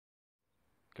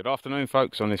Good afternoon,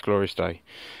 folks, on this glorious day.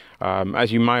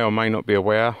 As you may or may not be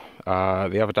aware,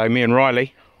 the other day me and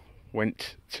Riley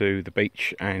went to the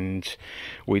beach and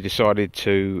we decided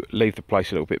to leave the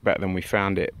place a little bit better than we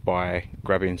found it by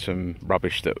grabbing some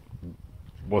rubbish that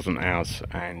wasn't ours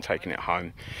and taking it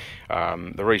home.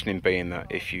 The reasoning being that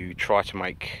if you try to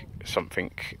make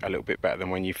something a little bit better than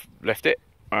when you've left it,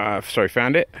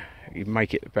 found it, you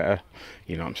make it better,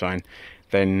 you know what I'm saying,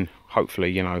 then hopefully,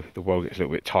 you know, the world gets a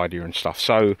little bit tidier and stuff.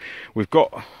 So we've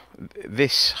got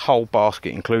this whole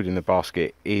basket, including the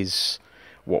basket, is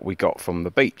what we got from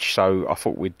the beach. So I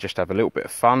thought we'd just have a little bit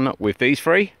of fun with these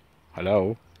three.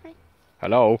 Hello. Hi.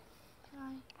 Hello.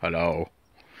 Hi. Hello.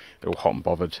 They're all hot and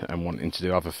bothered and wanting to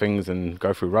do other things and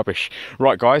go through rubbish.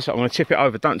 Right, guys, I'm going to tip it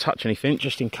over. Don't touch anything,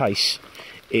 just in case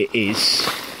it is,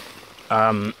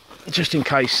 just in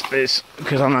case there's,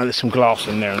 because I know there's some glass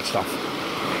in there and stuff.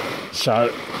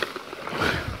 So,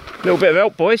 a little bit of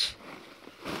help, boys.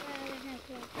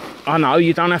 I know,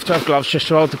 you don't have to have gloves just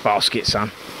to hold the basket, son.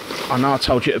 I know I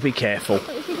told you to be careful.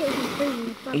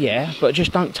 Yeah, but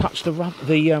just don't touch the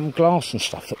glass and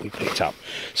stuff that we picked up.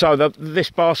 So this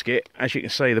basket, as you can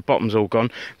see, the bottom's all gone.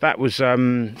 That was,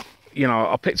 you know,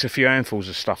 I picked a few handfuls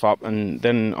of stuff up, and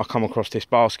then I come across this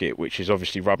basket, which is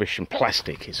obviously rubbish and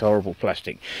plastic. It's horrible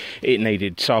plastic. It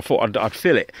needed, so I thought I'd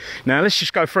fill it. Now let's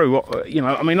just go through what, you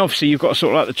know, I mean, obviously you've got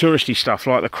sort of like the touristy stuff,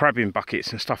 like the crabbing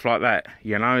buckets and stuff like that,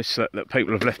 you know, so that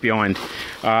people have left behind.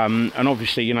 And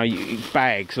obviously, you know,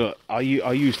 bags. Look, I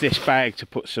use this bag to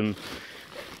put some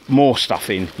more stuff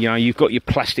in. You know, you've got your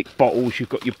plastic bottles, you've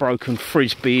got your broken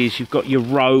frisbees, you've got your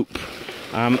rope.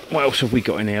 What else have we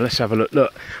got in here? Let's have a look.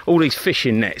 Look, all these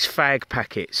fishing nets, fag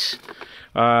packets.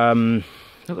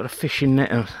 Look at a fishing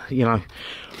net, you know,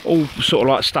 all sort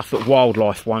of like stuff that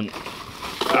wildlife won't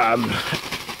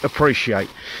appreciate.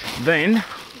 Then,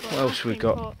 what else we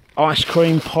got? Ice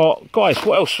cream pot. Guys,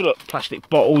 what else? Look, plastic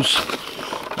bottles.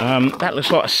 That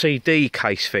looks like a CD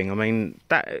case thing. I mean,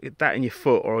 that in your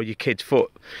foot or your kid's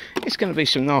foot, it's going to be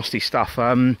some nasty stuff.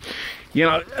 You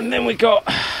know, and then we got,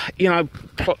 you know,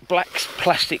 black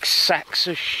plastic sacks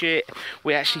of shit.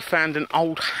 We actually found an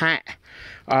old hat.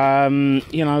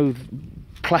 You know,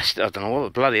 plastic. I don't know what the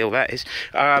bloody hell that is.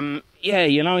 Yeah,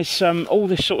 you know, it's all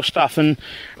this sort of stuff, and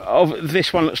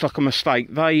this one looks like a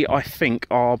mistake. They, I think,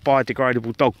 are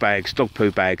biodegradable dog bags, dog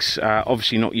poo bags.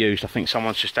 Obviously not used. I think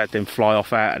someone's just had them fly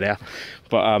off out of there,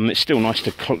 but it's still nice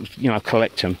to, you know,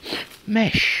 collect them.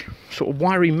 Mesh, sort of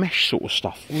wiry mesh sort of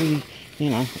stuff. Really, you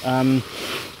know,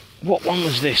 what one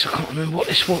was this? I can't remember what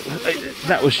this was.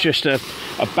 That was just a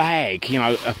bag, you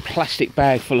know, a plastic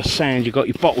bag full of sand. You've got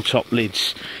your bottle top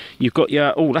lids. You've got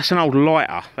your, oh, that's an old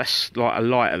lighter. That's like a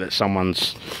lighter that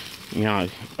someone's, you know,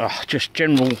 just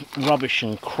general rubbish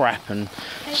and crap and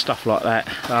stuff like that.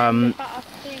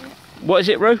 What is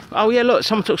it, Roo? Oh yeah, look,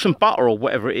 someone took some butter or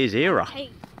whatever it is, Era.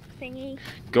 Thingy.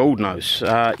 Gold knows,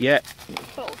 yeah.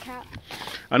 Bottle cap.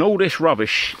 And all this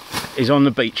rubbish is on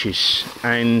the beaches.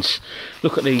 And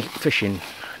look at the fishing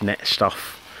net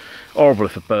stuff. Horrible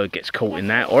if a bird gets caught in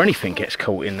that, or anything gets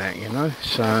caught in that, you know.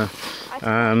 So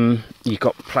you've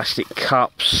got plastic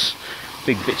cups,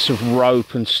 big bits of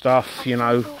rope and stuff, you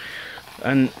know,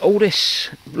 and all this.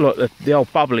 Look, the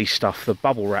old bubbly stuff, the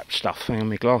bubble wrap stuff. Hang on,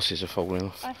 my glasses are falling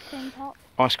off. Ice cream pot.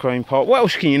 Ice cream pot. What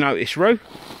else can you notice, Roo?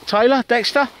 Taylor,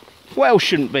 Dexter? What else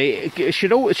shouldn't be?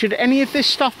 Should any of this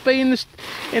stuff be in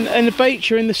the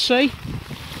beach or in the sea?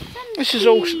 This is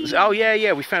all. Oh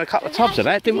yeah, we found a couple of tubs of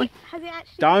that, didn't we? Has it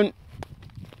actually? Don't.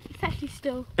 It's actually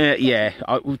still. Yeah.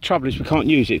 The trouble is we can't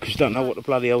use it because we don't know what the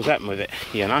bloody hell's happened with it.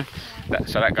 You know.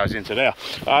 So that goes into there.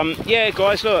 Yeah,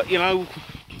 guys. Look, you know,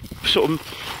 sort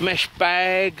of mesh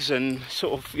bags and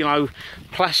sort of, you know,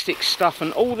 plastic stuff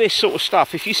and all this sort of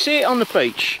stuff. If you see it on the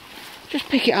beach, just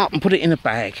pick it up and put it in a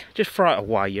bag. Just throw it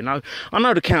away, you know. I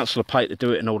know the council are paid to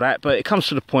do it and all that, but it comes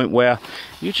to the point where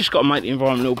you just got to make the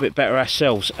environment a little bit better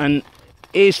ourselves. And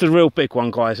here's the real big one,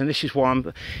 guys, and this is why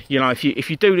I'm, you know, if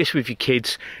you do this with your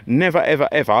kids, never ever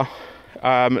ever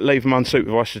leave them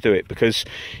unsupervised to do it, because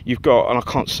you've got, and I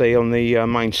can't see on the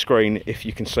main screen if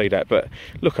you can see that, but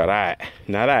look at that.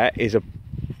 Now that is a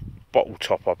bottle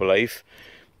top, I believe.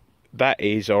 That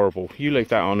is horrible. You leave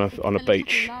that on a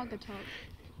beach.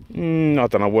 I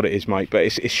don't know what it is, mate, but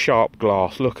it's sharp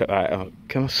glass. Look at that.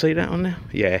 Can I see that on there?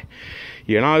 Yeah.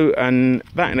 You know, and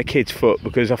that in a kid's foot,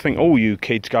 because I think all you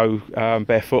kids go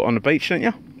barefoot on the beach, don't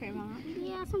you?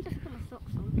 Yeah, sometimes I put my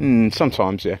socks on.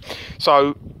 Sometimes, yeah.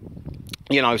 So,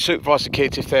 you know, supervise the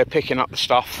kids if they're picking up the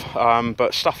stuff,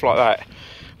 but stuff like that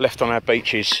left on our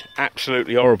beaches,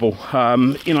 absolutely horrible.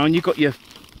 You know, and you've got your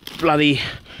bloody,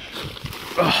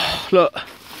 look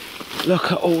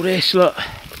at all this, look.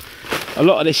 a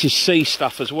lot of this is sea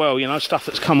stuff as well, you know, stuff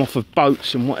that's come off of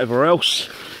boats and whatever else.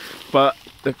 But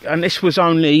and this was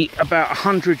only about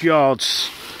 100 yards,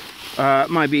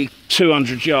 maybe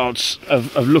 200 yards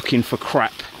of looking for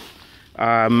crap.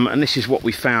 And this is what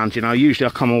we found. You know, usually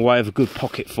I come away with a good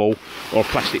pocket full or a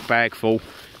plastic bag full.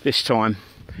 This time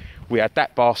we had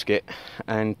that basket,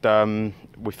 and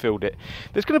we filled it.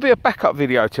 There's going to be a backup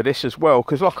video to this as well,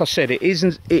 because like I said, it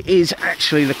is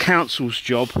actually the council's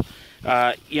job,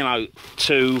 you know,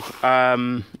 to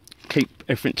keep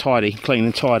everything tidy, clean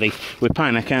and tidy. We're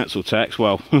paying our council tax.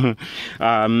 Well,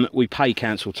 we pay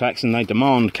council tax and they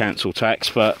demand council tax,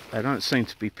 but they don't seem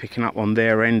to be picking up on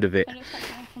their end of it. It looks like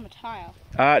something from a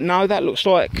tile. No, that looks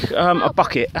like a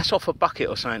bucket. That's off a bucket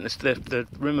or something. It's the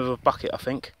rim of a bucket, I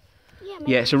think. Yeah,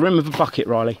 Yeah, it's a rim of a bucket,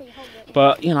 Riley.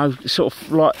 But, you know, sort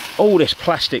of like all this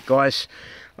plastic, guys.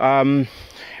 Look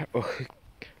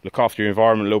after your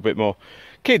environment a little bit more.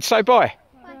 Kids, say bye.